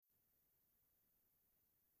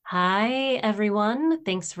Hi, everyone.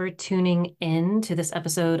 Thanks for tuning in to this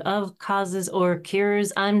episode of Causes or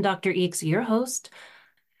Cures. I'm Dr. Eeks, your host.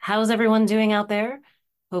 How's everyone doing out there?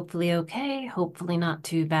 Hopefully okay, hopefully not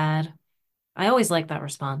too bad. I always like that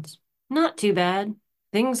response. Not too bad.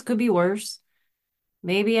 Things could be worse.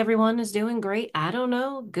 Maybe everyone is doing great. I don't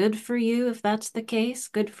know. Good for you if that's the case.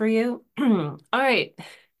 Good for you. All right.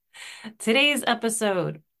 Today's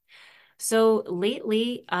episode. So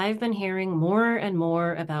lately, I've been hearing more and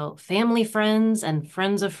more about family friends and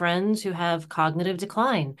friends of friends who have cognitive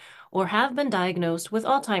decline or have been diagnosed with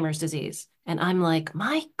Alzheimer's disease. And I'm like,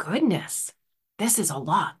 my goodness, this is a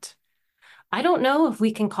lot. I don't know if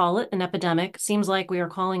we can call it an epidemic. Seems like we are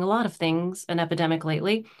calling a lot of things an epidemic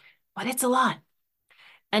lately, but it's a lot.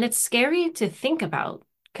 And it's scary to think about,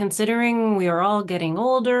 considering we are all getting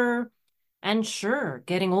older. And sure,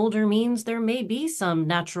 getting older means there may be some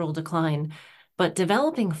natural decline, but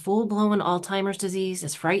developing full-blown Alzheimer's disease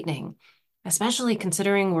is frightening, especially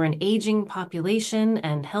considering we're an aging population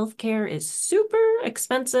and healthcare is super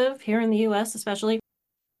expensive here in the US, especially.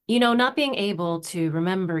 Not being able to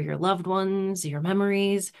remember your loved ones, your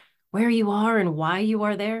memories, where you are and why you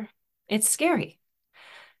are there, it's scary.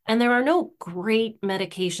 And there are no great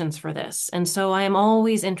medications for this. And so I am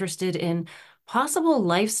always interested in possible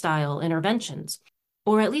lifestyle interventions,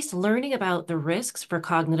 or at least learning about the risks for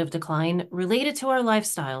cognitive decline related to our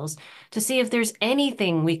lifestyles to see if there's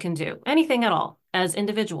anything we can do, anything at all, as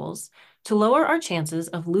individuals, to lower our chances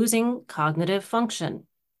of losing cognitive function.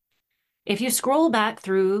 If you scroll back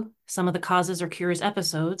through some of the Causes or Cures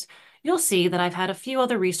episodes, you'll see that I've had a few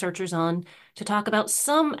other researchers on to talk about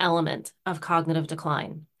some element of cognitive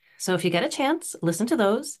decline. So if you get a chance, listen to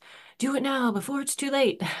those. Do it now before it's too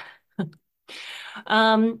late.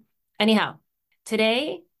 um, anyhow,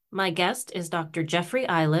 today my guest is Dr. Jeffrey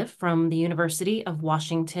Iliff from the University of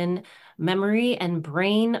Washington Memory and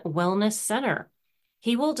Brain Wellness Center.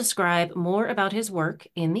 He will describe more about his work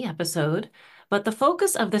in the episode, but the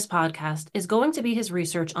focus of this podcast is going to be his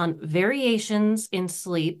research on variations in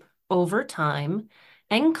sleep over time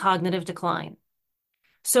and cognitive decline.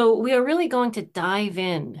 So we are really going to dive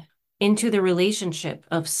in into the relationship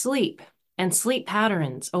of sleep and sleep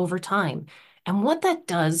patterns over time and what that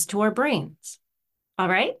does to our brains. All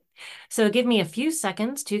right? So give me a few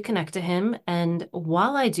seconds to connect to him. And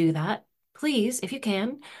while I do that, please, if you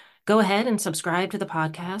can, go ahead and subscribe to the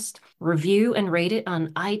podcast, review and rate it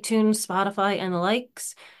on iTunes, Spotify, and the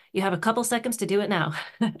likes. You have a couple seconds to do it now.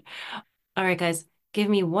 All right, guys, give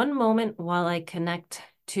me one moment while I connect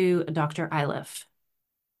to Dr. Iliff.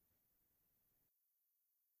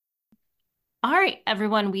 All right,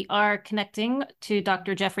 everyone, we are connecting to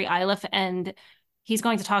Dr. Jeffrey Iliff, and he's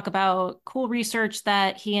going to talk about cool research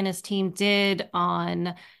that he and his team did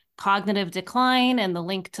on cognitive decline and the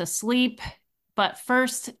link to sleep. But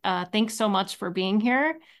first, thanks so much for being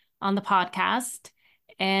here on the podcast.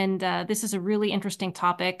 And this is a really interesting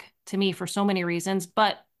topic to me for so many reasons.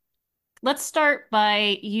 But let's start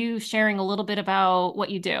by you sharing a little bit about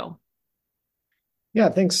what you do. Yeah,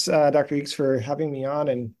 thanks, Dr. Eeks, for having me on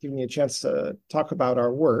and giving me a chance to talk about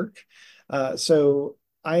our work. So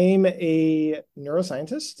I'm a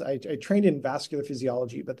neuroscientist. I trained in vascular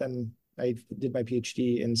physiology, but then I did my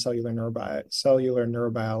PhD in cellular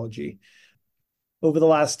neurobiology. Over the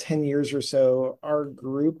last 10 years or so, our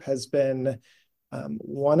group has been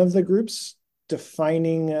one of the groups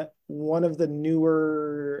defining one of the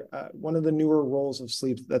newer roles of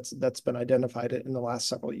sleep that's been identified in the last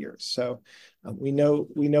several years. So we know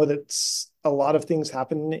that a lot of things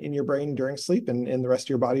happen in your brain during sleep and in the rest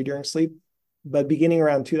of your body during sleep. But beginning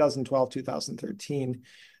around 2012, 2013,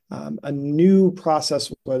 a new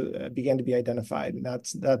process began to be identified, and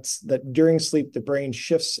that's that during sleep the brain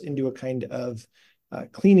shifts into a kind of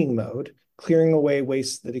cleaning mode, clearing away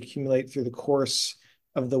waste that accumulate through the course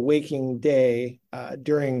of the waking day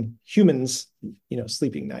during humans,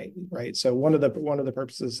 sleeping night, right? So one of the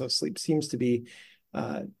purposes of sleep seems to be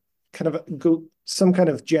some kind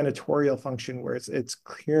of janitorial function where it's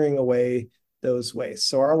clearing away those wastes.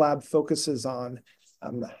 So our lab focuses on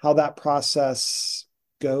how that process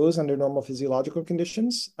goes under normal physiological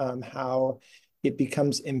conditions, how it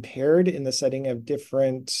becomes impaired in the setting of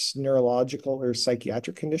different neurological or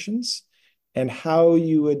psychiatric conditions, and how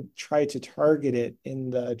you would try to target it in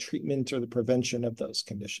the treatment or the prevention of those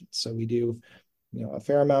conditions. So we do, a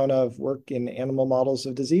fair amount of work in animal models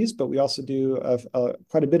of disease, but we also do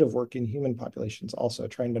quite a bit of work in human populations, also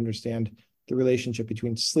trying to understand the relationship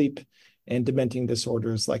between sleep and dementing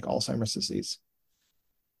disorders like Alzheimer's disease.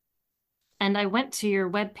 And I went to your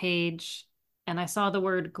webpage and I saw the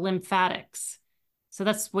word glymphatics. So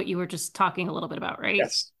that's what you were just talking a little bit about, right?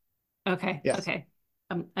 Yes. Okay. Yes. Okay.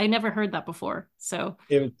 I never heard that before. So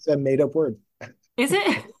It's a made up word. is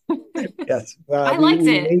it? Yes. I We liked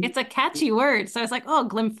we it. made It's a catchy word. So I was like, oh,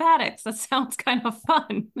 glymphatics. That sounds kind of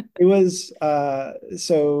fun. it was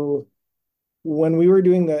so when we were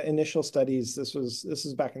doing the initial studies, this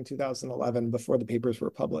was back in 2011 before the papers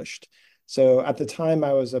were published. So at the time,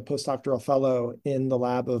 I was a postdoctoral fellow in the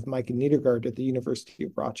lab of Mike Niedergard at the University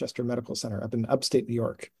of Rochester Medical Center up in upstate New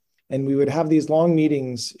York. And we would have these long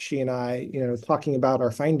meetings, she and I, talking about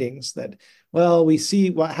our findings that, well, we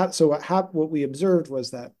see what we observed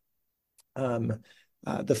was that um,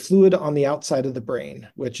 the fluid on the outside of the brain,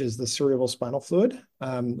 which is the cerebral spinal fluid,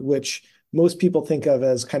 which most people think of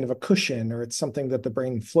as kind of a cushion or it's something that the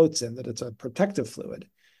brain floats in, that it's a protective fluid.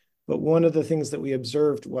 But one of the things that we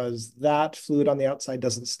observed was that fluid on the outside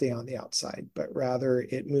doesn't stay on the outside, but rather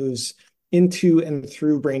it moves into and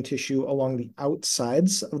through brain tissue along the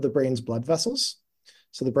outsides of the brain's blood vessels.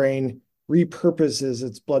 So the brain repurposes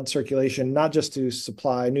its blood circulation, not just to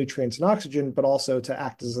supply nutrients and oxygen, but also to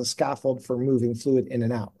act as a scaffold for moving fluid in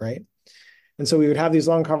and out, right? And so we would have these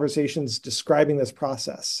long conversations describing this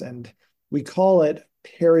process. And we call it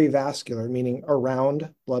perivascular, meaning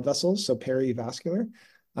around blood vessels. So perivascular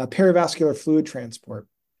fluid transport.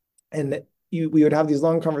 And we would have these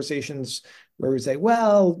long conversations where we say,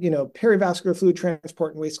 well, perivascular fluid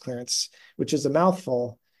transport and waste clearance, which is a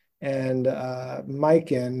mouthful. And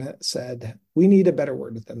Maiken said, we need a better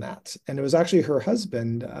word than that. And it was actually her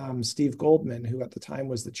husband, Steve Goldman, who at the time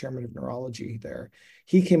was the chairman of neurology there.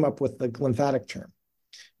 He came up with the glymphatic term.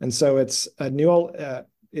 And so it's a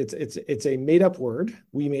it's a made up word.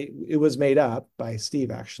 It was made up by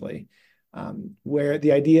Steve actually, where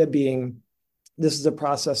the idea being this is a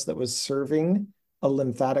process that was serving a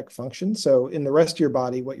lymphatic function. So in the rest of your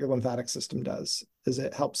body, what your lymphatic system does is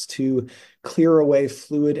it helps to clear away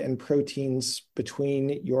fluid and proteins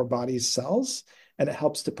between your body's cells, and it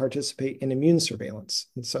helps to participate in immune surveillance.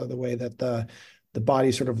 And so the way that the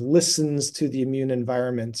body sort of listens to the immune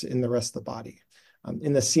environment in the rest of the body.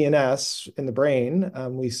 In the CNS, in the brain,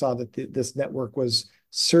 we saw that this network was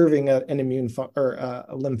serving an or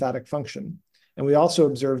a lymphatic function. And we also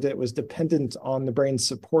observed it was dependent on the brain's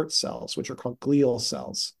support cells, which are called glial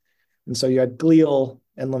cells. And so you had glial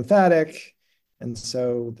and lymphatic. And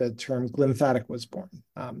so the term glymphatic was born,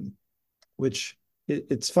 which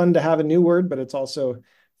it's fun to have a new word, but it's also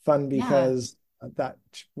fun Yeah. because that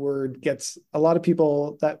word gets a lot of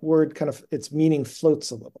people, that word kind of, its meaning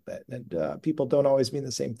floats a little bit. And people don't always mean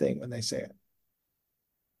the same thing when they say it.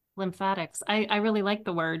 Lymphatics. I really like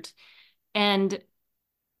the word. And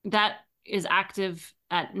that is active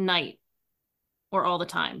at night or all the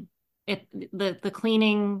time. The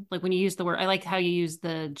cleaning, like when you use the word, I like how you use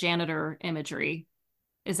the janitor imagery.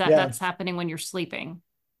 Is Yeah. that's happening when you're sleeping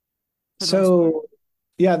for the most part? So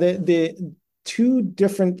yeah, the two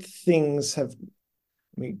different things have,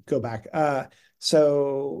 let me go back.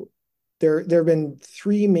 So there have been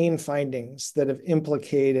three main findings that have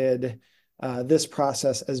implicated this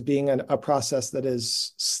process as being a process that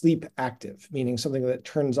is sleep active, meaning something that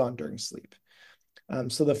turns on during sleep.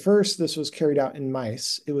 So the first, this was carried out in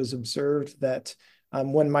mice. It was observed that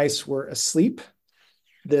when mice were asleep,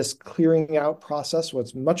 this clearing out process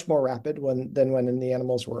was much more rapid than when the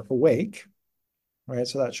animals were awake. Right.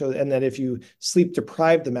 So that shows, and that if you sleep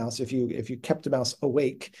deprive the mouse, if you kept the mouse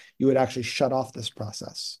awake, you would actually shut off this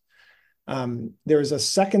process. There's a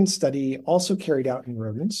second study also carried out in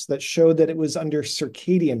rodents that showed that it was under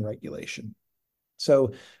circadian regulation.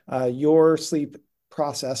 So your sleep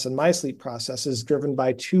process and my sleep process is driven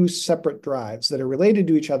by two separate drives that are related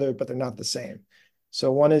to each other, but they're not the same.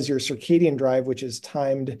 So one is your circadian drive, which is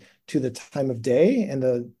timed to the time of day and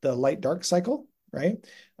the light dark cycle, right?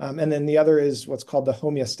 And then the other is what's called the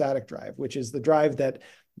homeostatic drive, which is the drive that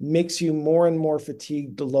makes you more and more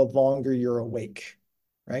fatigued the longer you're awake,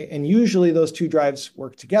 right? And usually those two drives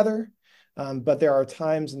work together, but there are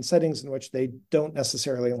times and settings in which they don't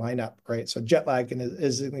necessarily line up, right? So jet lag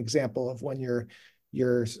is an example of when your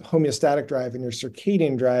homeostatic drive and your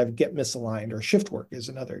circadian drive get misaligned, or shift work is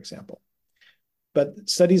another example. But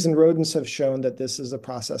studies in rodents have shown that this is a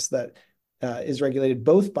process that is regulated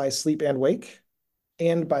both by sleep and wake,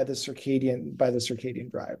 and by the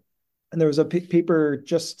circadian drive. And there was a paper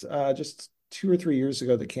just 2 or 3 years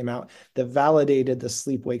ago that came out that validated the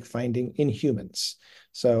sleep wake finding in humans.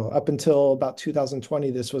 So up until about 2020,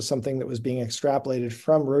 this was something that was being extrapolated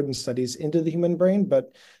from rodent studies into the human brain.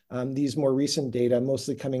 But these more recent data,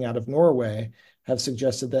 mostly coming out of Norway, have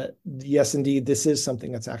suggested that yes, indeed, this is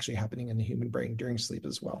something that's actually happening in the human brain during sleep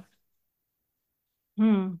as well.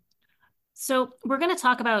 Hmm. So we're going to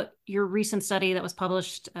talk about your recent study that was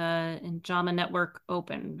published in JAMA Network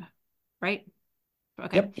Open, right?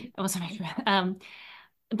 Okay, Yep. I wasn't sure.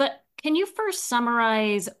 But can you first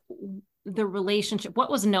summarize the relationship?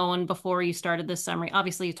 What was known before you started this summary?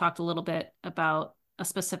 Obviously, you talked a little bit about a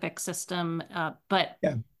specific system, but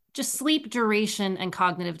Yeah. just sleep duration and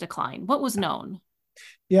cognitive decline. What was known?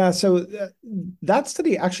 Yeah, so that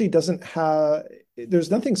study actually doesn't have, there's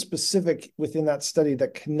nothing specific within that study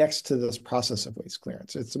that connects to this process of waste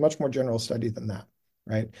clearance. It's a much more general study than that,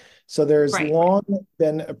 right? So there's Right, right. long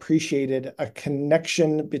been appreciated a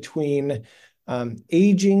connection between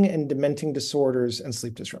aging and dementing disorders and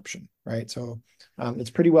sleep disruption, right? So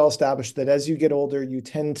it's pretty well established that as you get older, you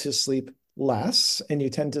tend to sleep less and you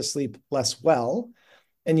tend to sleep less well,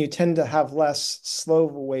 and you tend to have less slow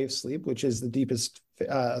wave sleep, which is the deepest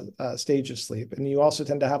stage of sleep. And you also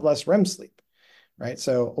tend to have less REM sleep, right?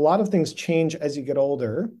 So a lot of things change as you get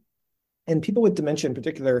older. And people with dementia in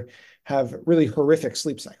particular have really horrific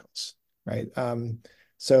sleep cycles, right?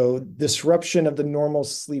 So disruption of the normal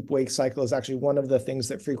sleep-wake cycle is actually one of the things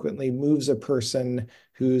that frequently moves a person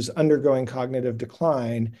who's undergoing cognitive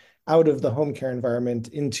decline out of the home care environment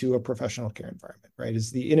into a professional care environment, right?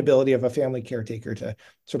 Is the inability of a family caretaker to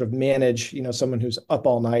sort of manage, someone who's up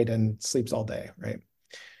all night and sleeps all day, right?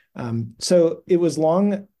 So it was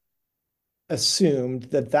long assumed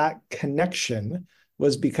that that connection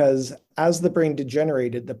was because as the brain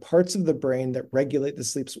degenerated, the parts of the brain that regulate the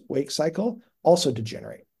sleep wake cycle also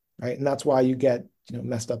degenerate, right? And that's why you get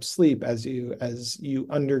messed up sleep as you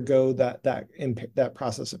undergo that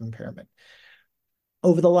process of impairment.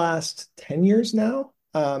 Over the last 10 years now,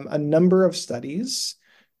 a number of studies,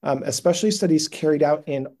 especially studies carried out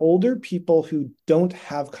in older people who don't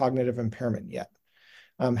have cognitive impairment yet,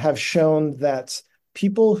 have shown that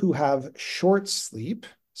people who have short sleep,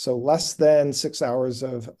 so less than 6 hours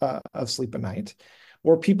of sleep a night,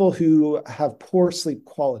 or people who have poor sleep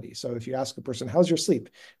quality. So if you ask a person, how's your sleep?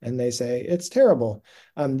 And they say, it's terrible.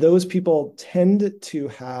 Those people tend to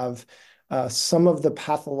have some of the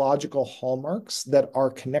pathological hallmarks that are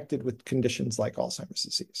connected with conditions like Alzheimer's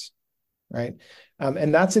disease, right?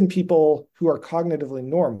 And that's in people who are cognitively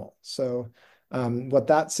normal. So what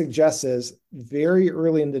that suggests is very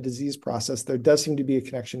early in the disease process, there does seem to be a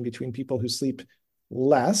connection between people who sleep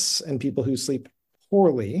less and people who sleep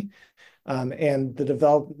poorly, and the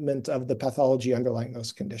development of the pathology underlying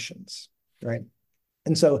those conditions, right?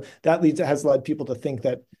 And so that has led people to think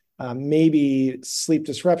that maybe sleep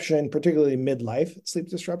disruption, particularly midlife sleep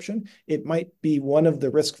disruption, it might be one of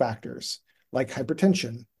the risk factors like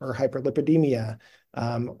hypertension or hyperlipidemia,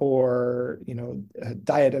 or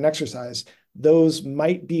diet and exercise. Those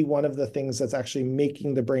might be one of the things that's actually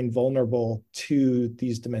making the brain vulnerable to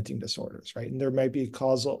these dementing disorders, right? And there might be a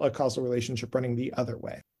causal relationship running the other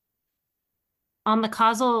way. On the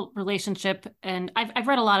causal relationship, and I've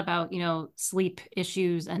read a lot about, sleep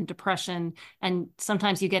issues and depression, and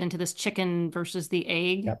sometimes you get into this chicken versus the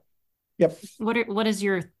egg. Yep. Yep. What is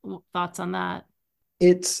your thoughts on that?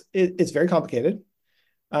 It's very complicated.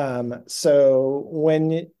 So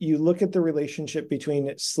when you look at the relationship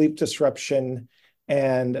between sleep disruption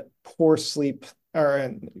and poor sleep,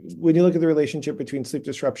 or when you look at the relationship between sleep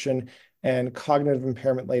disruption and cognitive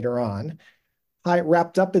impairment later on,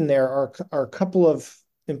 wrapped up in there are a couple of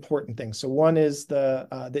important things. So one is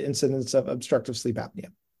the incidence of obstructive sleep apnea.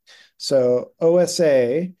 So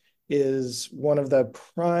OSA is one of the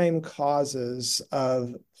prime causes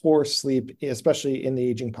of poor sleep, especially in the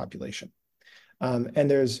aging population. And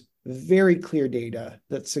there's very clear data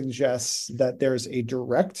that suggests that there's a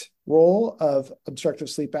direct role of obstructive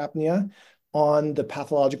sleep apnea on the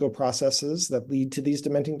pathological processes that lead to these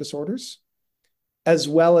dementing disorders, as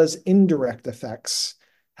well as indirect effects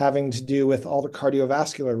having to do with all the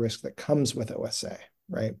cardiovascular risk that comes with OSA,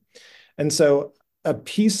 right? And so a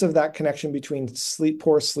piece of that connection between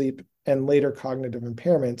poor sleep and later cognitive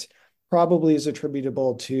impairment probably is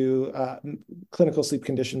attributable to clinical sleep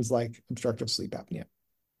conditions like obstructive sleep apnea.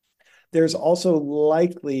 There's also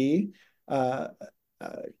likely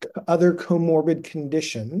other comorbid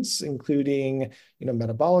conditions, including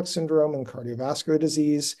metabolic syndrome and cardiovascular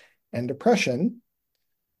disease and depression,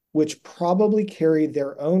 which probably carry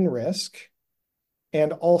their own risk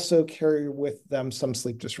and also carry with them some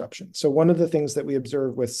sleep disruption. So one of the things that we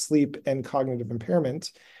observe with sleep and cognitive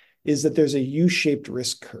impairment is that there's a U-shaped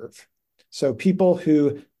risk curve. So people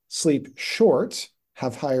who sleep short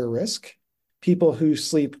have higher risk. People who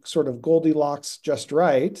sleep sort of Goldilocks just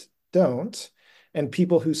right don't. And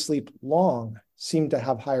people who sleep long seem to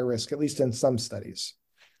have higher risk, at least in some studies.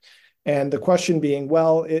 And the question being,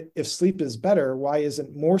 well, if sleep is better, why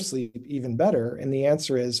isn't more sleep even better? And the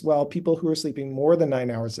answer is, well, people who are sleeping more than 9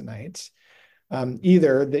 hours a night,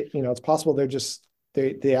 either it's possible they're just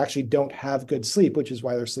they actually don't have good sleep, which is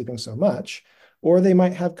why they're sleeping so much, or they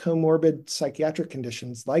might have comorbid psychiatric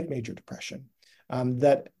conditions like major depression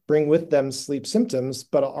that bring with them sleep symptoms,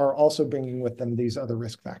 but are also bringing with them these other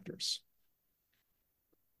risk factors.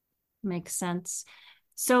 Makes sense.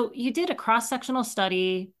 So you did a cross-sectional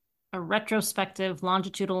study, a retrospective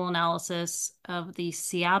longitudinal analysis of the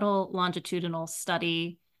Seattle longitudinal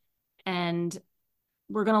study, and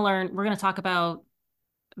we're going to talk about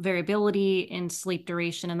variability in sleep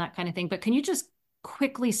duration and that kind of thing. But can you just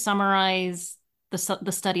quickly summarize the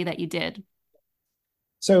study that you did?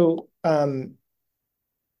 So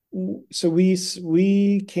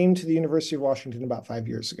we came to the University of Washington about 5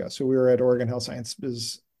 years ago. So we were at Oregon Health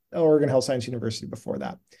Science University before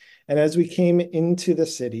that. And as we came into the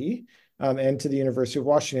city and to the University of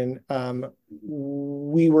Washington,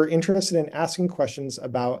 we were interested in asking questions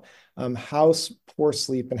about how poor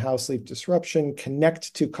sleep and how sleep disruption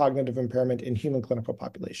connect to cognitive impairment in human clinical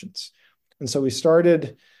populations. And so we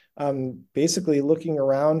started basically looking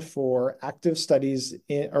around for active studies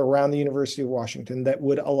around the University of Washington that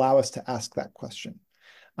would allow us to ask that question.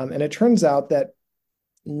 And it turns out that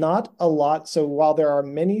not a lot. So while there are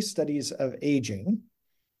many studies of aging,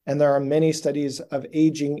 and there are many studies of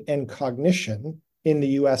aging and cognition in the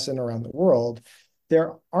US and around the world,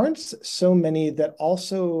 there aren't so many that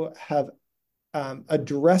also have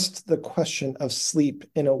addressed the question of sleep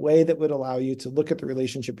in a way that would allow you to look at the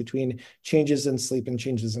relationship between changes in sleep and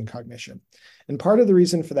changes in cognition. And part of the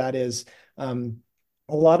reason for that is a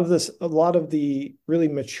lot of the really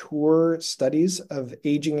mature studies of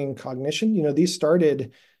aging and cognition, these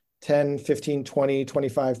started 10, 15, 20,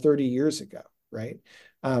 25, 30 years ago, right?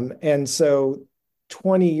 And so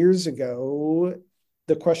 20 years ago,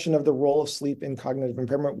 the question of the role of sleep in cognitive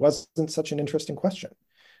impairment wasn't such an interesting question.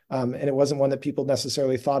 And it wasn't one that people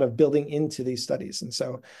necessarily thought of building into these studies. And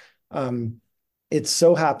so it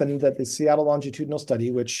so happened that the Seattle longitudinal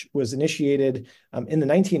study, which was initiated in the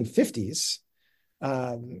 1950s,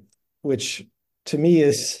 which to me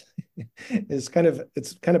is kind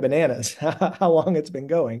of bananas how long it's been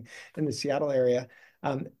going in the Seattle area.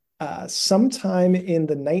 Sometime in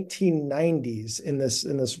the 1990s, in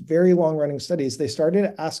this very long running studies, they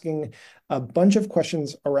started asking a bunch of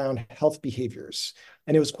questions around health behaviors.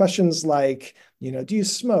 And it was questions like, do you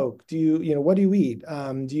smoke? What do you eat?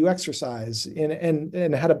 Do you exercise?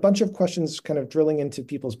 And had a bunch of questions kind of drilling into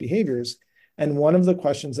people's behaviors. And one of the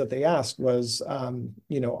questions that they asked was, on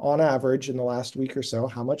average in the last week or so,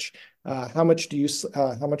 how much do you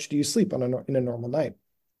sleep in a normal night?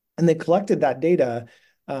 And they collected that data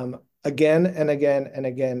again and again and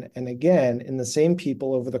again and again in the same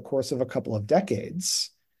people over the course of a couple of decades.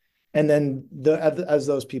 And then as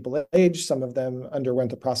those people aged, some of them underwent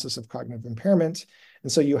the process of cognitive impairment. And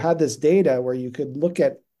so you had this data where you could look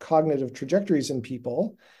at cognitive trajectories in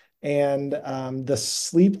people and the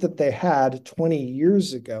sleep that they had 20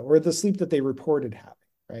 years ago, or the sleep that they reported having,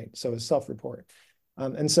 right? So it's self-report.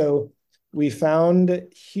 And so we found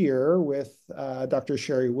here with Dr.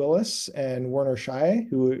 Sherry Willis and Werner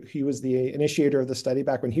Schei, he was the initiator of the study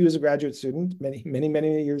back when he was a graduate student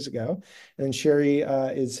many years ago. And then Sherry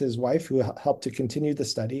is his wife, who helped to continue the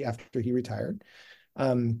study after he retired.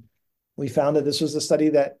 We found that this was a study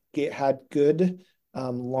that had good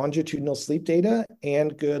longitudinal sleep data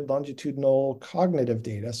and good longitudinal cognitive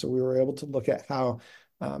data. So we were able to look at how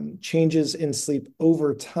changes in sleep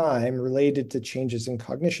over time related to changes in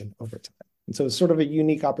cognition over time. And so it's sort of a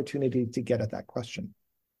unique opportunity to get at that question.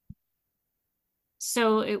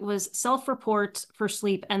 So it was self-report for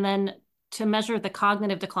sleep, and then to measure the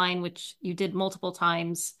cognitive decline, which you did multiple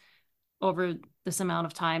times over this amount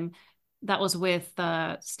of time, that was with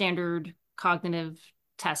standard cognitive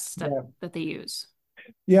tests that they use.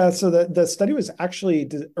 Yeah, so the study was actually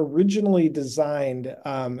originally designed.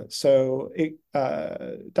 Dr.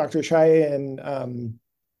 Shai and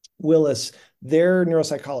Willis, they're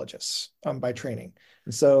neuropsychologists by training.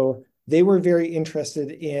 And so they were very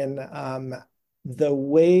interested in the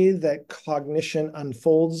way that cognition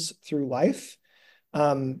unfolds through life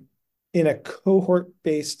in a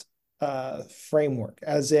cohort-based framework,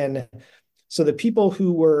 as in, so the people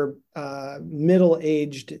who were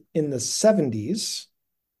middle-aged in the 70s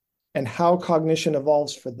and how cognition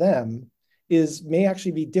evolves for them may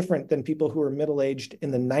actually be different than people who are middle-aged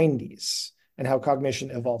in the 90s and how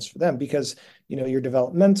cognition evolves for them, because your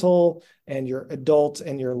developmental and your adult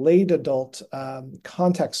and your late adult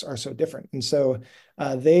contexts are so different. And so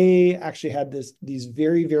they actually had these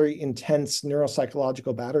very intense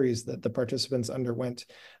neuropsychological batteries that the participants underwent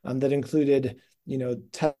that included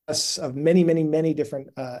tests of many different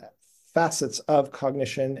facets of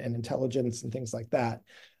cognition and intelligence and things like that.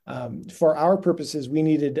 For our purposes, we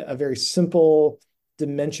needed a very simple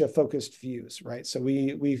dementia-focused views, right? So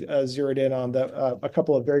we zeroed in on a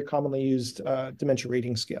couple of very commonly used dementia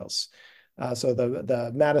rating scales. So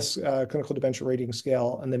the MADIS clinical dementia rating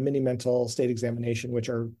scale and the mini-mental state examination, which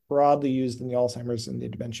are broadly used in the Alzheimer's and the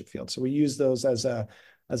dementia field. So we use those as a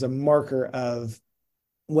marker of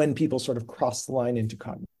when people sort of cross the line into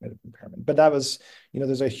cognitive impairment. But that was,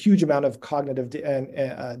 there's a huge amount of cognitive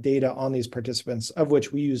data on these participants, of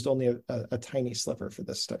which we used only a tiny sliver for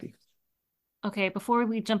this study. Okay, before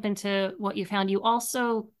we jump into what you found, you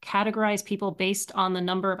also categorize people based on the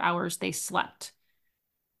number of hours they slept.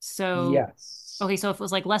 So, Yes. okay, so if it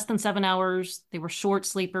was like less than 7 hours, they were short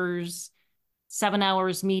sleepers, 7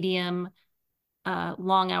 hours, medium,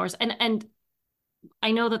 long hours. And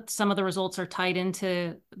I know that some of the results are tied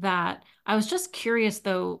into that. I was just curious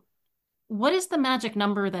though, what is the magic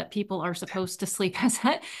number that people are supposed to sleep as?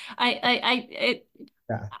 Yeah.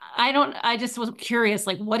 I just was curious,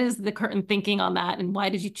 like, what is the current thinking on that? And why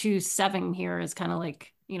did you choose seven here as kind of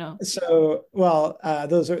like, So, well,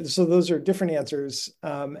 those are different answers,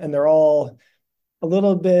 and they're all a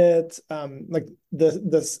little bit like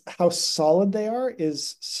the how solid they are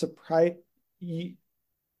is surprise.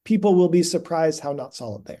 People will be surprised how not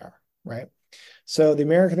solid they are, right? So the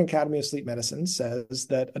American Academy of Sleep Medicine says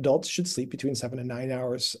that adults should sleep between 7 and 9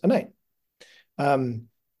 hours a night.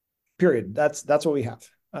 Period. That's what we have.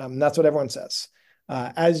 That's what everyone says.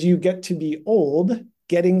 As you get to be old,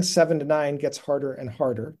 getting 7 to 9 gets harder and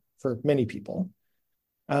harder for many people.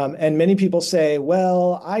 And many people say,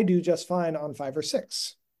 well, I do just fine on 5 or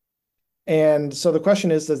 6. And so the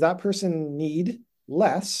question is, does that person need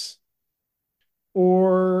less,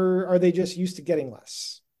 or are they just used to getting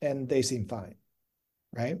less and they seem fine,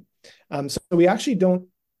 right? So we actually don't,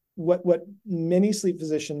 what many sleep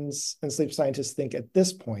physicians and sleep scientists think at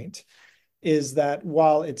this point is that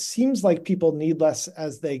while it seems like people need less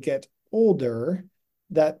as they get older,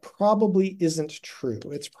 that probably isn't true.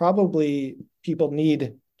 It's probably people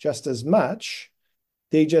need just as much.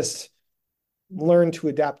 They just learn to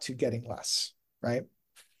adapt to getting less, right?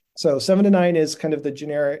 So 7 to 9 is kind of the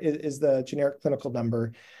generic clinical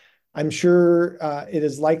number. I'm sure it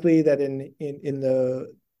is likely that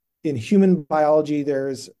in human biology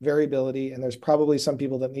there's variability, and there's probably some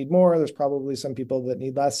people that need more. There's probably some people that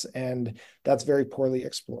need less, and that's very poorly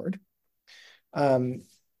explored.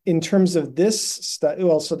 In terms of this study,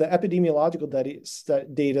 well, so the epidemiological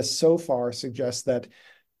data so far suggests that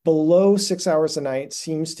below 6 hours a night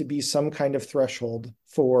seems to be some kind of threshold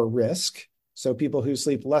for risk. So people who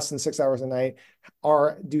sleep less than 6 hours a night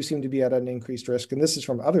do seem to be at an increased risk. And this is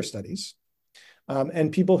from other studies.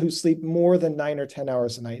 And people who sleep more than 9 or 10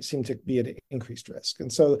 hours a night seem to be at an increased risk.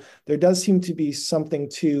 And so there does seem to be something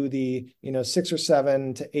to the 6 or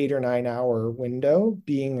 7 to 8 or 9 hour window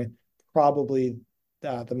being probably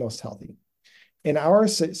the most healthy. In our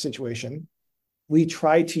situation, we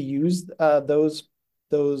tried to use those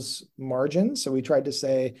margins. So we tried to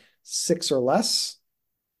say 6 or less,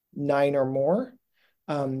 9 or more,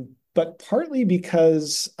 but partly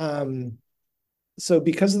because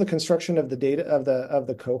because of the construction of the data of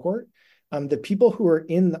the cohort, the people who are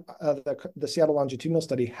in the Seattle longitudinal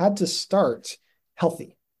study had to start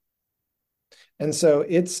healthy, and so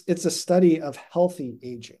it's a study of healthy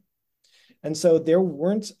aging, and so there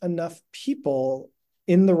weren't enough people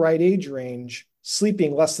in the right age range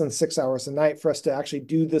sleeping less than 6 hours a night for us to actually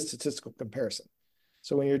do the statistical comparison.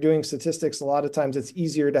 So when you're doing statistics, a lot of times it's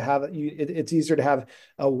easier to have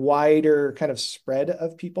a wider kind of spread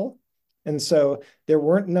of people. And so there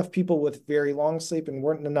weren't enough people with very long sleep and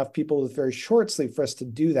weren't enough people with very short sleep for us to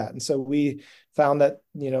do that. And so we found that,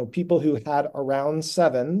 people who had around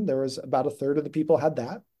 7, there was about a third of the people had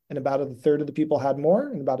that, and about a third of the people had more,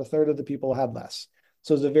 and about a third of the people had less.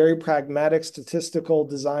 So it's a very pragmatic statistical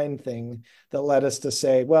design thing that led us to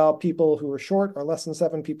say, well, people who are short are less than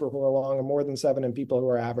 7, people who are long are more than 7, and people who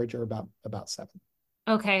are average are about 7.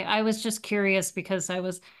 Okay, I was just curious because I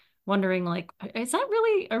was wondering, like,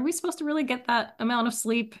 are we supposed to really get that amount of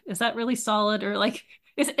sleep? Is that really solid? Or like,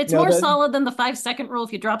 it's No, more that solid than the 5-second rule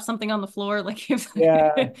if you drop something on the floor. Like, if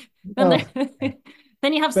yeah, then well,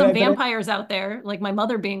 then you have some but vampires out there, like my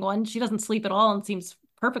mother being one. She doesn't sleep at all and seems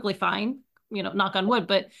perfectly fine, knock on wood.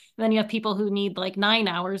 But then you have people who need like 9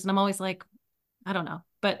 hours, and I'm always like, I don't know.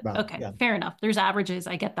 But well, okay, yeah. fair enough. There's averages.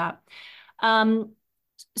 I get that. Um,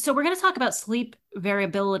 so we're going to talk about sleep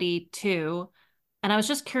variability too. And I was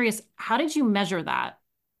just curious, how did you measure that?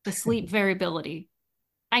 The sleep variability.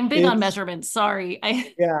 I'm big on It's measurements. Sorry.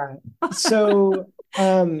 I yeah. So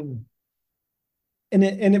part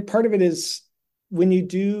of it is when you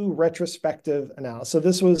do retrospective analysis, so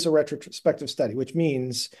this was a retrospective study, which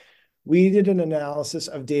means we did an analysis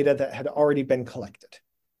of data that had already been collected,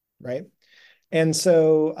 right? And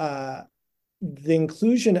so the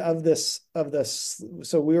inclusion of this,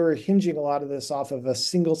 so we were hinging a lot of this off of a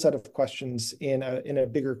single set of questions in a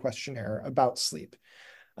bigger questionnaire about sleep.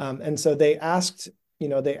 And so they asked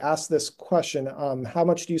this question, how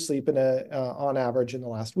much do you sleep on average in the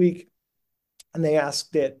last week? And they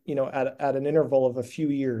asked it, at an interval of a few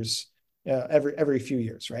years, every few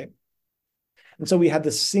years, right? And so we had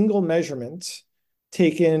the single measurement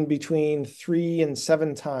taken between 3 and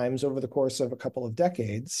 7 times over the course of a couple of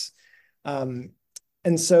decades. And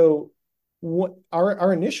so what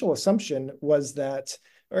our initial assumption was that,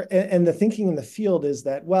 and the thinking in the field is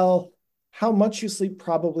that, well, how much you sleep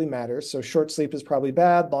probably matters. So short sleep is probably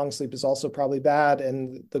bad, long sleep is also probably bad,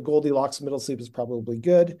 and the Goldilocks middle sleep is probably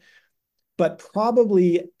good. But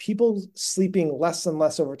probably people sleeping less and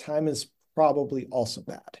less over time is probably also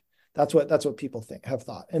bad. That's what people have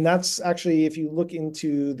thought. And that's actually, if you look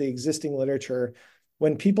into the existing literature,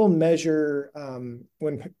 when people measure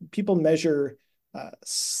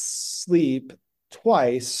sleep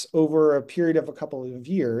twice over a period of a couple of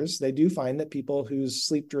years, they do find that people whose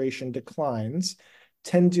sleep duration declines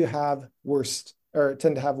tend to have worse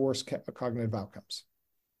cognitive outcomes.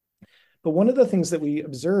 But one of the things that we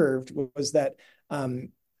observed was that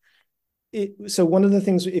so one of the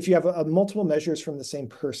things, if you have multiple measures from the same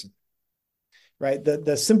person, right?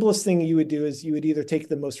 The simplest thing you would do is you would either take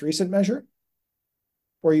the most recent measure,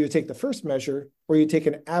 or you would take the first measure, or you take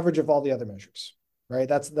an average of all the other measures, right?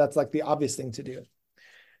 That's like the obvious thing to do.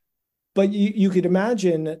 But you could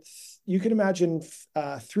imagine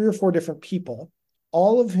 3 or 4 different people,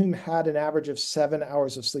 all of whom had an average of 7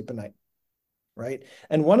 hours of sleep a night, right?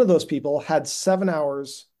 And one of those people had 7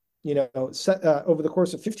 hours, over the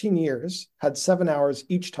course of 15 years, had 7 hours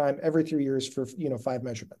each time every 3 years for 5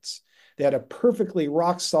 measurements. They had a perfectly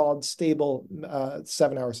rock solid, stable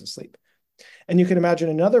 7 hours of sleep. And you can imagine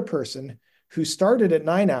another person who started at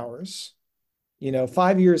 9 hours,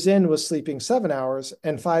 5 years in was sleeping 7 hours,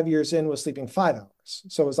 and 5 years in was sleeping 5 hours.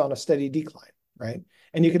 So it was on a steady decline, right?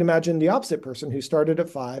 And you can imagine the opposite person who started at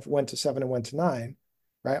 5, went to 7, and went to 9,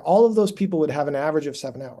 right? All of those people would have an average of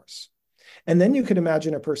 7 hours. And then you could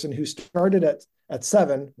imagine a person who started at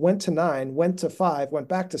 7, went to 9, went to 5, went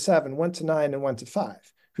back to 7, went to 9, and went to 5,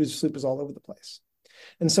 whose sleep was all over the place.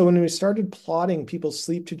 And so when we started plotting people's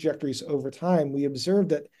sleep trajectories over time, we observed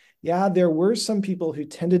that, yeah, there were some people who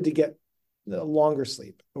tended to get longer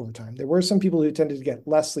sleep over time. There were some people who tended to get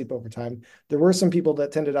less sleep over time. There were some people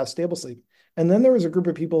that tended to have stable sleep. And then there was a group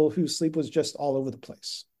of people whose sleep was just all over the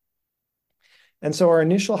place. And so our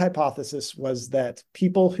initial hypothesis was that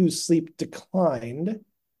people whose sleep declined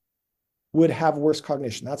would have worse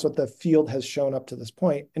cognition. That's what the field has shown up to this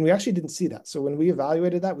point. And we actually didn't see that. So when we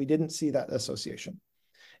evaluated that, we didn't see that association.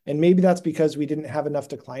 And maybe that's because we didn't have enough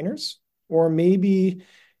decliners, or maybe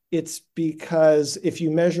it's because if you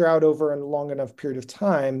measure out over a long enough period of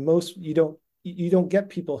time, you don't get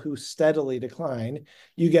people who steadily decline.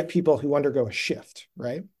 You get people who undergo a shift,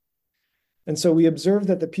 right? And so we observed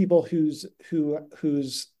that the people whose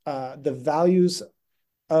the values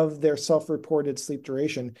of their self-reported sleep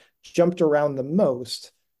duration jumped around the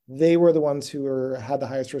most, they were the ones who had the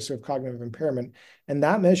highest risk of cognitive impairment. And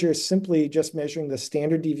that measure is simply just measuring the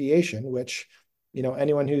standard deviation, which,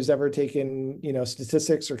 anyone who's ever taken,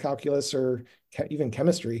 statistics or calculus or even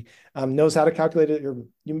chemistry knows how to calculate it, or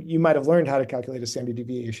you might have learned how to calculate a standard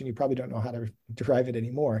deviation. You probably don't know how to derive it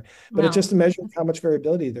anymore, but it's just a measure of how much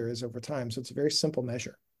variability there is over time. So it's a very simple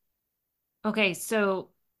measure. Okay, so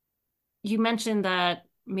you mentioned that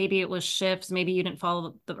maybe it was shifts, maybe you didn't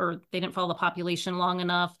follow or they didn't follow the population long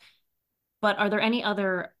enough. But are there any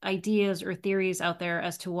other ideas or theories out there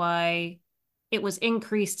as to why it was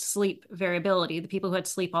increased sleep variability, the people who had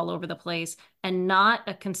sleep all over the place, and not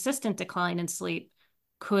a consistent decline in sleep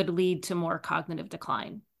could lead to more cognitive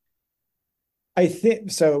decline? I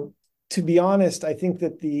think so. To be honest, I think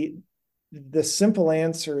that the simple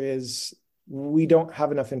answer is we don't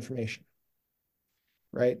have enough information,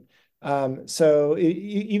 right? So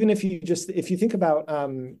even if you think about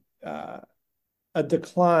a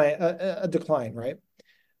decline, right?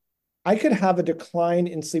 I could have a decline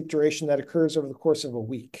in sleep duration that occurs over the course of a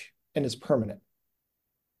week and is permanent,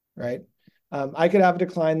 right? I could have a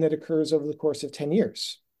decline that occurs over the course of 10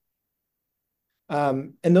 years.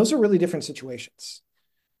 And those are really different situations,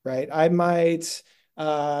 right? I might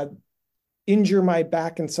injure my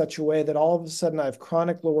back in such a way that all of a sudden I have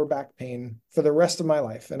chronic lower back pain for the rest of my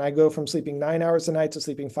life. And I go from sleeping 9 hours a night to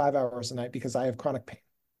sleeping 5 hours a night because I have chronic pain.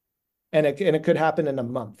 And it could happen in a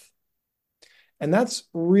month. And that's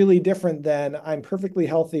really different than I'm perfectly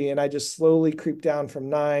healthy and I just slowly creep down from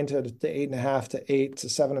 9 to 8.5 to 8 to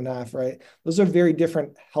 7.5, right? Those are very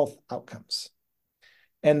different health outcomes.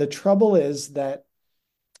 And the trouble is that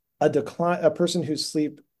a person whose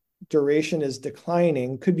sleep duration is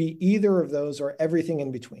declining could be either of those or everything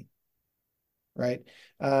in between, right?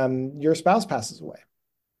 Your spouse passes away,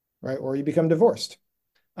 right? Or you become divorced.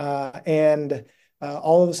 And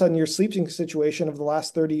all of a sudden your sleeping situation of the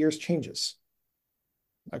last 30 years changes.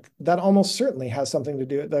 Like that almost certainly has something to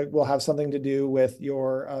do, that will have something to do with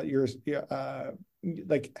your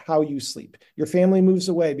like how you sleep. Your family moves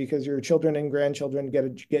away because your children and grandchildren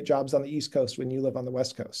get jobs on the East Coast when you live on the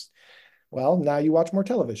West Coast. Well, now you watch more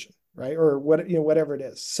television, right? Or what, whatever it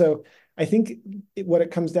is. So I think what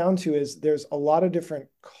it comes down to is there's a lot of different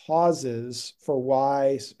causes for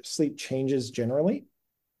why sleep changes generally.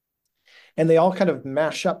 And they all kind of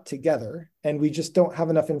mash up together. And we just don't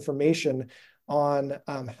have enough information on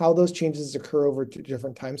how those changes occur over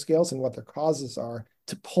different timescales and what their causes are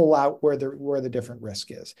to pull out where the different risk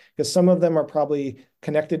is. Because some of them are probably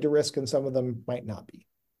connected to risk and some of them might not be.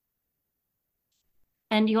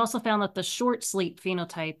 And you also found that the short sleep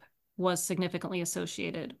phenotype was significantly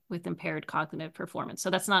associated with impaired cognitive performance. So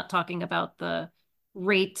that's not talking about the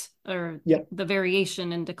rate or Yeah. the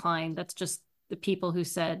variation in decline. That's just the people who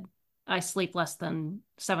said, I sleep less than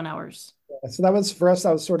 7 hours. So that was, for us,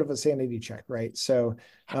 that was sort of a sanity check, right? So,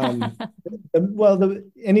 well,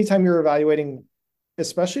 anytime you're evaluating,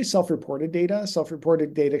 especially self-reported data,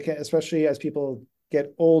 can, especially as people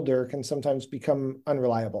get older, can sometimes become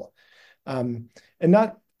unreliable. And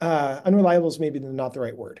not unreliable is maybe not the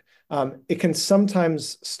right word. It can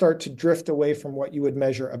sometimes start to drift away from what you would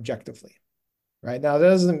measure objectively. Right now, that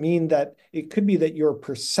doesn't mean that it could be that your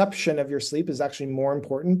perception of your sleep is actually more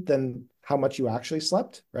important than how much you actually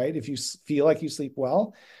slept, right? If you feel like you sleep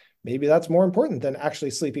well, maybe that's more important than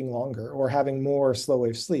actually sleeping longer or having more slow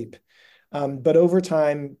wave sleep. But over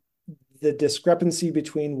time, the discrepancy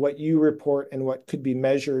between what you report and what could be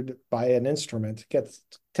measured by an instrument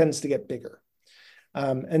tends to get bigger.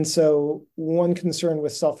 And so one concern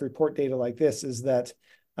with self-report data like this is that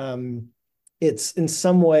it's in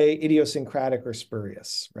some way idiosyncratic or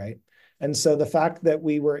spurious, right? And so the fact that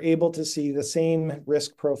we were able to see the same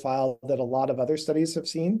risk profile that a lot of other studies have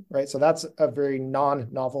seen, right? So that's a very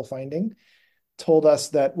non-novel finding, told us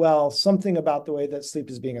that, well, something about the way that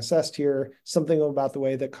sleep is being assessed here, something about the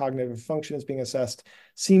way that cognitive function is being assessed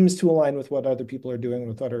seems to align with what other people are doing,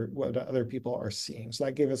 with what other people are seeing. So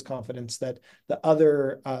that gave us confidence that the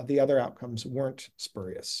other outcomes weren't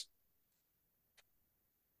spurious.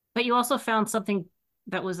 But you also found something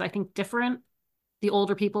that was, I think, different. The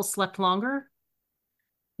older people slept longer.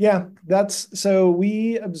 Yeah, so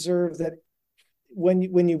we observed that when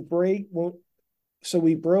you break, so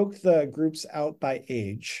we broke the groups out by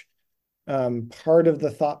age. Part of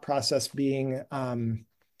the thought process being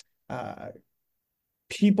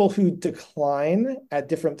people who decline at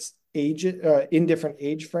different age in different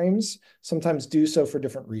age frames sometimes do so for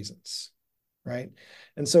different reasons, right?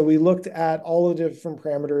 And so we looked at all of the different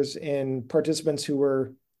parameters in participants who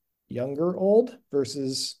were younger old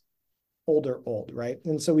versus older old, right?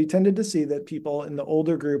 And so we tended to see that people in the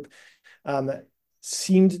older group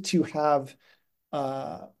seemed to have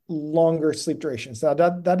longer sleep durations. Now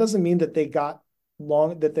that doesn't mean that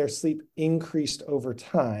that their sleep increased over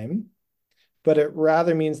time, but it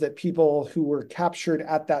rather means that people who were captured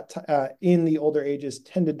at that in the older ages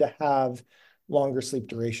tended to have longer sleep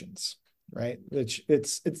durations, right? Which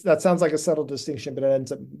that sounds like a subtle distinction, but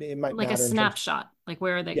it might Like a matter in terms. snapshot. Like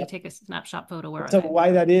where are they? You Yep. take a snapshot photo, where are So they?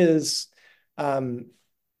 why that is,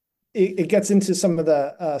 it gets into some of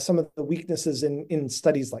the weaknesses in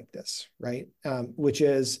studies like this, right? Which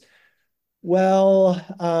is, well,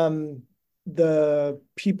 the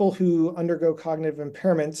people who undergo cognitive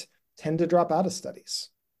impairment tend to drop out of studies,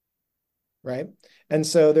 right? And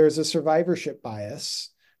so there's a survivorship bias.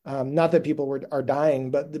 Not that people are dying,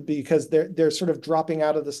 but because they're sort of dropping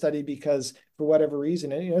out of the study because for whatever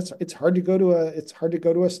reason, and, it's hard to go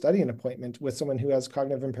to a study appointment with someone who has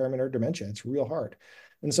cognitive impairment or dementia. It's real hard.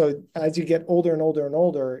 And so as you get older and older and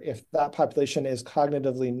older, if that population is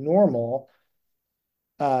cognitively normal,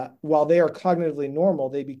 while they are cognitively normal,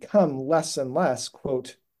 they become less and less,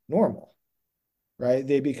 quote, normal, right?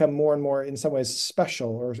 They become more and more, in some ways,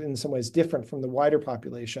 special or in some ways different from the wider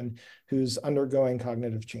population who's undergoing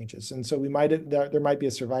cognitive changes. And so there might be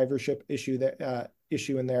a survivorship issue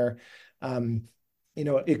in there.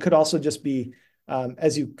 It could also just be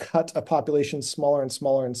as you cut a population smaller and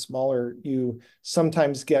smaller and smaller, you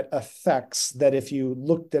sometimes get effects that if you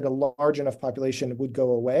looked at a large enough population would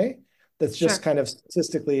go away. That's just Sure. kind of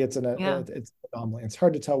statistically, it's Yeah. it's an anomaly. It's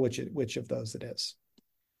hard to tell which of those it is.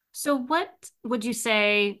 So what would you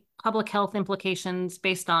say public health implications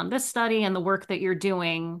based on this study and the work that you're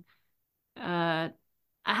doing? Uh,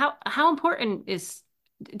 how important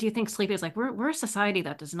do you think sleep is? Like we're a society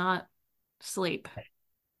that does not sleep.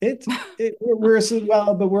 It, we're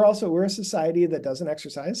well, but we're a society that doesn't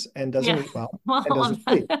exercise and doesn't Yeah. eat well and Well, doesn't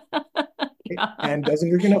sleep yeah. and doesn't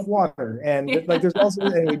drink enough water. And like there's also,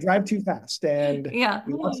 and we drive too fast and Yeah.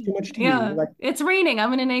 we watch too much TV. Yeah. Like, It's raining.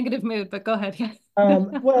 I'm in a negative mood, but go ahead. Yeah.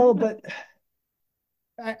 well, but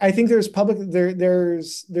I think there's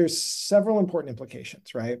several important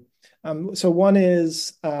implications, right? So one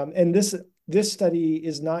is, and this study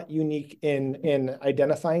is not unique in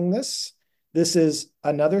identifying this. This is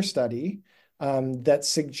another study that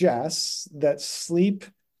suggests that sleep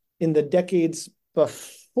in the decades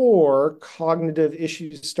before cognitive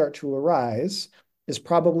issues start to arise is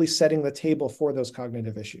probably setting the table for those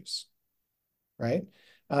cognitive issues, right?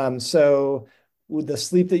 So the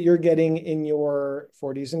sleep that you're getting in your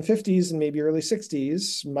 40s and 50s and maybe early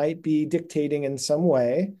 60s might be dictating in some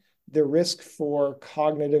way the risk for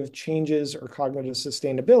cognitive changes or cognitive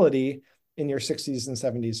sustainability in your 60s and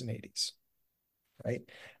 70s and 80s, right?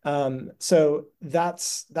 So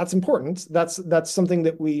that's important. That's something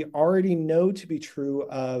that we already know to be true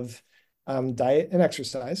of diet and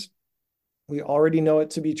exercise. We already know it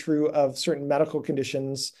to be true of certain medical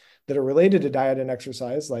conditions that are related to diet and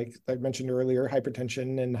exercise, like I mentioned earlier,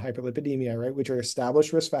 hypertension and hyperlipidemia, right, which are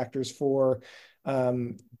established risk factors for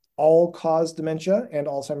all-cause dementia and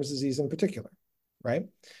Alzheimer's disease in particular, right?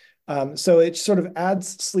 So it sort of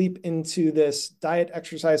adds sleep into this diet,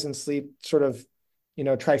 exercise, and sleep sort of,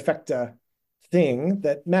 trifecta thing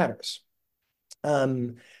that matters.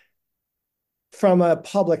 From a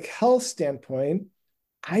public health standpoint,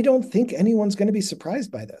 I don't think anyone's going to be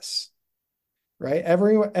surprised by this, right?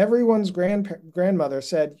 Everyone's grandmother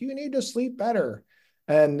said, you need to sleep better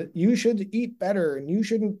and you should eat better and you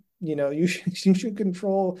shouldn't, you should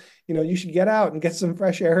control, you should get out and get some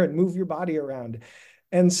fresh air and move your body around.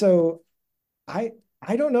 And so I,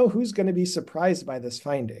 I don't know who's going to be surprised by this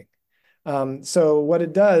finding. So what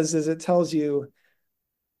it does is it tells you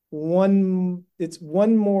it's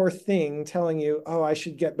one more thing telling you, oh, I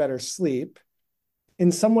should get better sleep.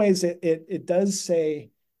 In some ways it does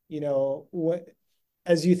say, what,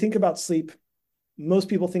 as you think about sleep, most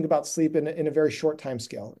people think about sleep in a very short time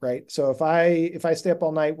scale, right? So if I stay up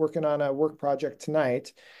all night working on a work project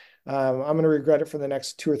tonight, I'm going to regret it for the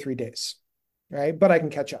next 2 or 3 days, right? But I can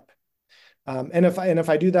catch up. And if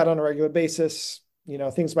I do that on a regular basis,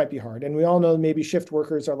 things might be hard. And we all know maybe shift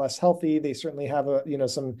workers are less healthy. They certainly have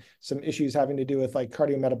some issues having to do with like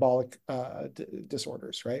cardiometabolic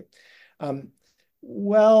disorders, right?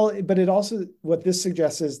 Well, but it also, what this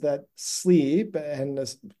suggests is that sleep and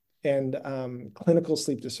clinical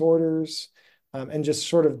sleep disorders and just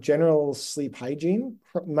sort of general sleep hygiene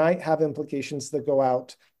might have implications that go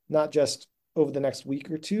out not just over the next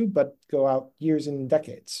week or two, but go out years and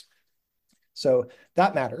decades. So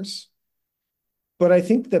that matters. But I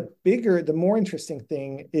think the more interesting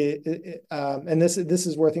thing and this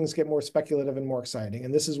is where things get more speculative and more exciting.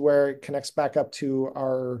 And this is where it connects back up to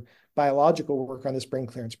our biological work on this brain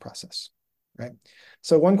clearance process, right?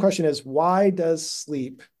 So one question is, why does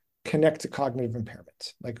sleep connect to cognitive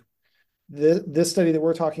impairment? Like this study that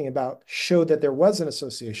we're talking about showed that there was an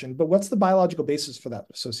association, but what's the biological basis for that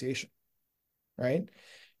association, right?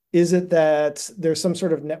 Is it that there's some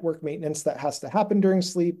sort of network maintenance that has to happen during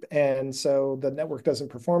sleep, and so the network doesn't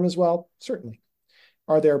perform as well? Certainly.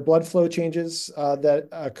 Are there blood flow changes that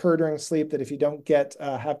occur during sleep that if you don't get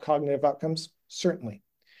have cognitive outcomes? Certainly.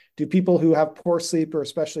 Do people who have poor sleep or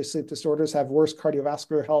especially sleep disorders have worse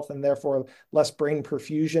cardiovascular health and therefore less brain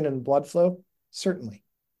perfusion and blood flow? Certainly.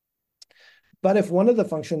 But if one of the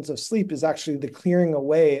functions of sleep is actually the clearing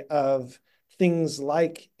away of things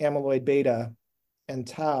like amyloid beta and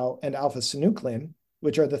tau and alpha-synuclein,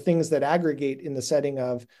 which are the things that aggregate in the setting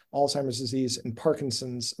of Alzheimer's disease and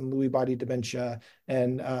Parkinson's and Lewy body dementia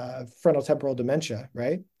and frontotemporal dementia,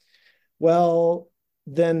 right? Well,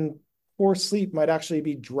 then poor sleep might actually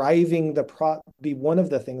be be one of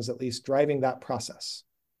the things at least driving that process.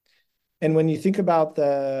 And when you think about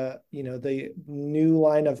the new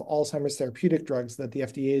line of Alzheimer's therapeutic drugs that the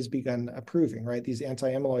FDA has begun approving, right? These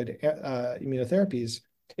anti-amyloid immunotherapies,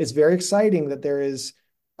 it's very exciting that there is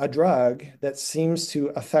a drug that seems to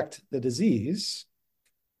affect the disease.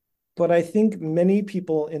 But I think many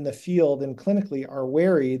people in the field and clinically are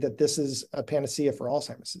wary that this is a panacea for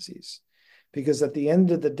Alzheimer's disease. Because at the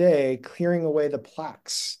end of the day, clearing away the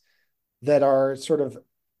plaques that are sort of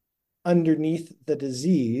underneath the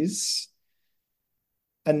disease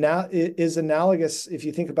is analogous, if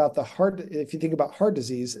you think about heart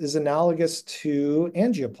disease, is analogous to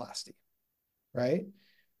angioplasty, right?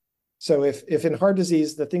 So if in heart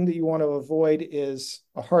disease, the thing that you want to avoid is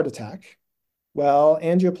a heart attack, well,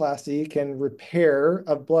 angioplasty can repair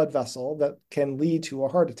a blood vessel that can lead to a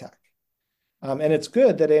heart attack. And it's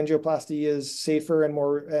good that angioplasty is safer and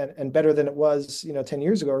more and better than it was, 10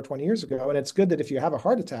 years ago or 20 years ago. And it's good that if you have a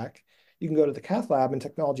heart attack, you can go to the cath lab and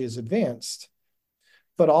technology is advanced.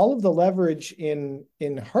 But all of the leverage in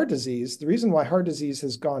heart disease, the reason why heart disease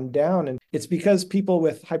has gone down, and it's because people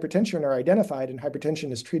with hypertension are identified and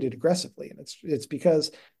hypertension is treated aggressively. And it's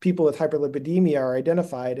because people with hyperlipidemia are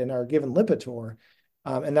identified and are given Lipitor,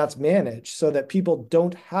 and that's managed so that people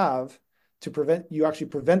don't have to prevent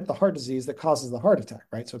the heart disease that causes the heart attack,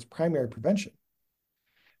 right? So it's primary prevention.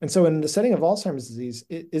 And so in the setting of Alzheimer's disease,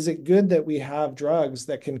 is it good that we have drugs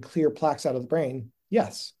that can clear plaques out of the brain?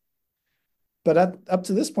 Yes. But up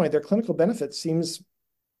to this point, their clinical benefit seems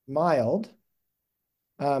mild.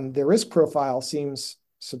 Their risk profile seems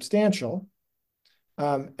substantial,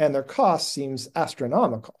 and their cost seems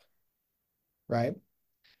astronomical, right?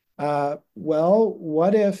 Well,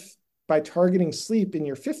 what if by targeting sleep in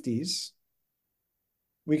your 50s,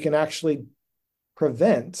 we can actually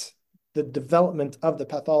prevent the development of the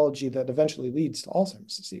pathology that eventually leads to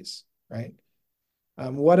Alzheimer's disease, right?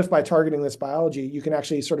 What if by targeting this biology, you can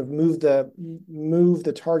actually sort of move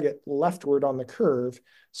the target leftward on the curve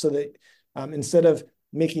so that instead of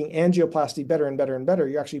making angioplasty better and better and better,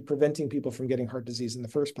 you're actually preventing people from getting heart disease in the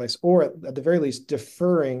first place, or at the very least,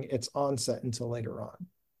 deferring its onset until later on,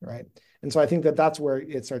 right? And so I think that that's where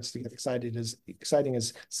it starts to get exciting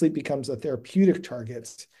as sleep becomes a therapeutic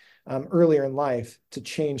target earlier in life to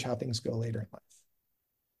change how things go later in life.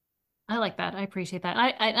 I like that. I appreciate that.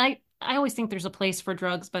 I always think there's a place for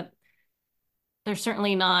drugs, but there's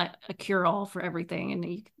certainly not a cure-all for everything.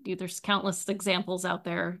 And there's countless examples out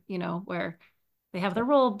there, where they have their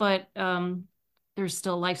role, but there's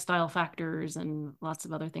still lifestyle factors and lots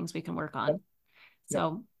of other things we can work Yep. on. Yep.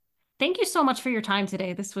 So thank you so much for your time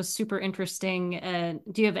today. This was super interesting.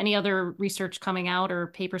 Do you have any other research coming out or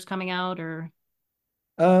papers coming out or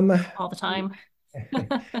Um, all the time?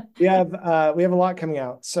 we have a lot coming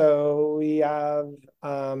out. So we have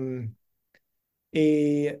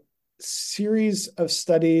a series of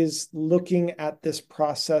studies looking at these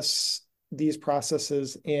processes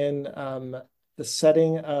in the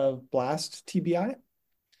setting of blast TBI.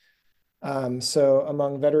 So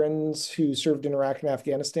among veterans who served in Iraq and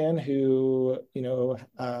Afghanistan who,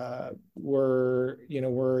 were in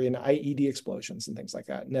IED explosions and things like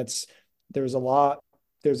that. And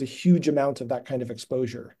there's a huge amount of that kind of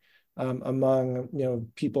exposure among,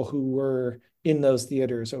 people who were in those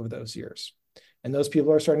theaters over those years. And those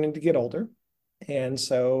people are starting to get older. And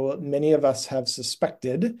so many of us have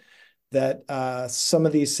suspected that some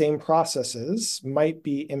of these same processes might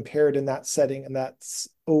be impaired in that setting, and that's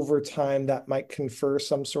over time that might confer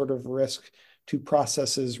some sort of risk to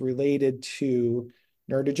processes related to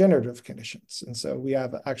neurodegenerative conditions. And so we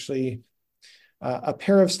have actually a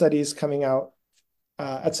pair of studies coming out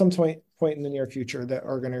at some point in the near future that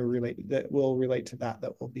will relate to that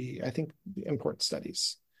will be, I think, important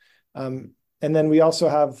studies. And then we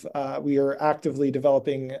also we are actively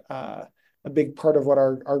developing a big part of what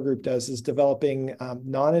our group does is developing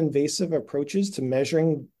non-invasive approaches to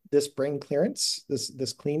measuring this brain clearance,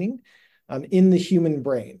 this cleaning in the human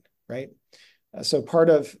brain, right? So part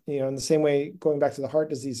of, in the same way, going back to the heart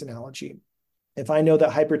disease analogy, if I know that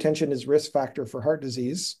hypertension is risk factor for heart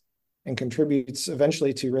disease and contributes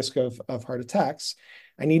eventually to risk of heart attacks,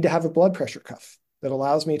 I need to have a blood pressure cuff that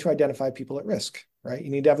allows me to identify people at risk, right? You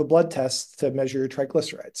need to have a blood test to measure your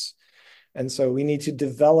triglycerides. And so we need to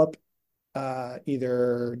develop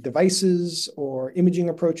either devices or imaging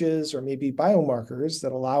approaches or maybe biomarkers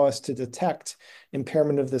that allow us to detect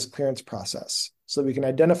impairment of this clearance process so we can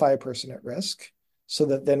identify a person at risk so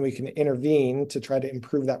that then we can intervene to try to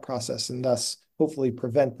improve that process and thus hopefully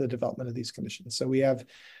prevent the development of these conditions. So we have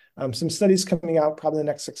some studies coming out probably in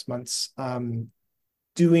the next 6 months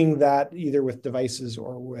doing that either with devices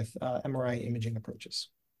or with MRI imaging approaches.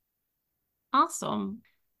 Awesome.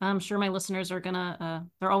 I'm sure my listeners are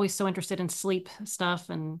they're always so interested in sleep stuff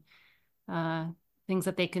and things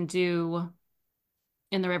that they can do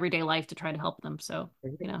in their everyday life to try to help them. So,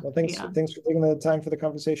 Well, thanks yeah. Thanks for taking the time for the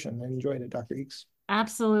conversation. I enjoyed it, Dr. Eakes.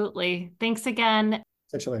 Absolutely. Thanks again.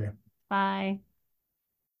 Catch you later. Bye.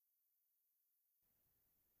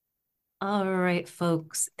 All right,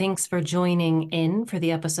 folks. Thanks for joining in for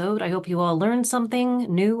the episode. I hope you all learned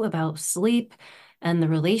something new about sleep and the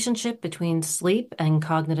relationship between sleep and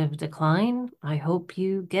cognitive decline. I hope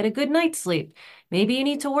you get a good night's sleep. Maybe you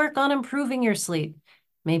need to work on improving your sleep.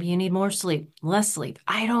 Maybe you need more sleep, less sleep.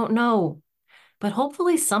 I don't know. But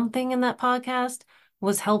hopefully, something in that podcast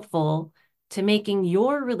was helpful to making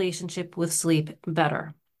your relationship with sleep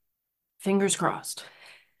better. Fingers crossed.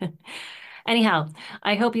 Anyhow,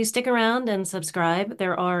 I hope you stick around and subscribe.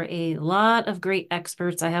 There are a lot of great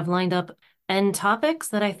experts I have lined up and topics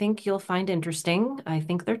that I think you'll find interesting. I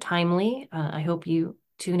think they're timely. I hope you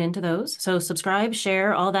tune into those. So subscribe,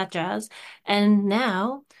 share, all that jazz. And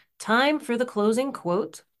now, time for the closing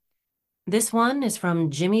quote. This one is from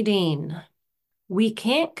Jimmy Dean. We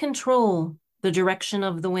can't control the direction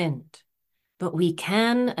of the wind, but we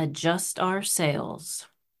can adjust our sails.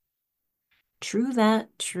 True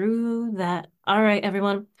that, true that. All right,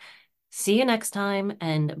 everyone. See you next time,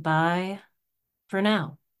 and bye for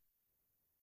now.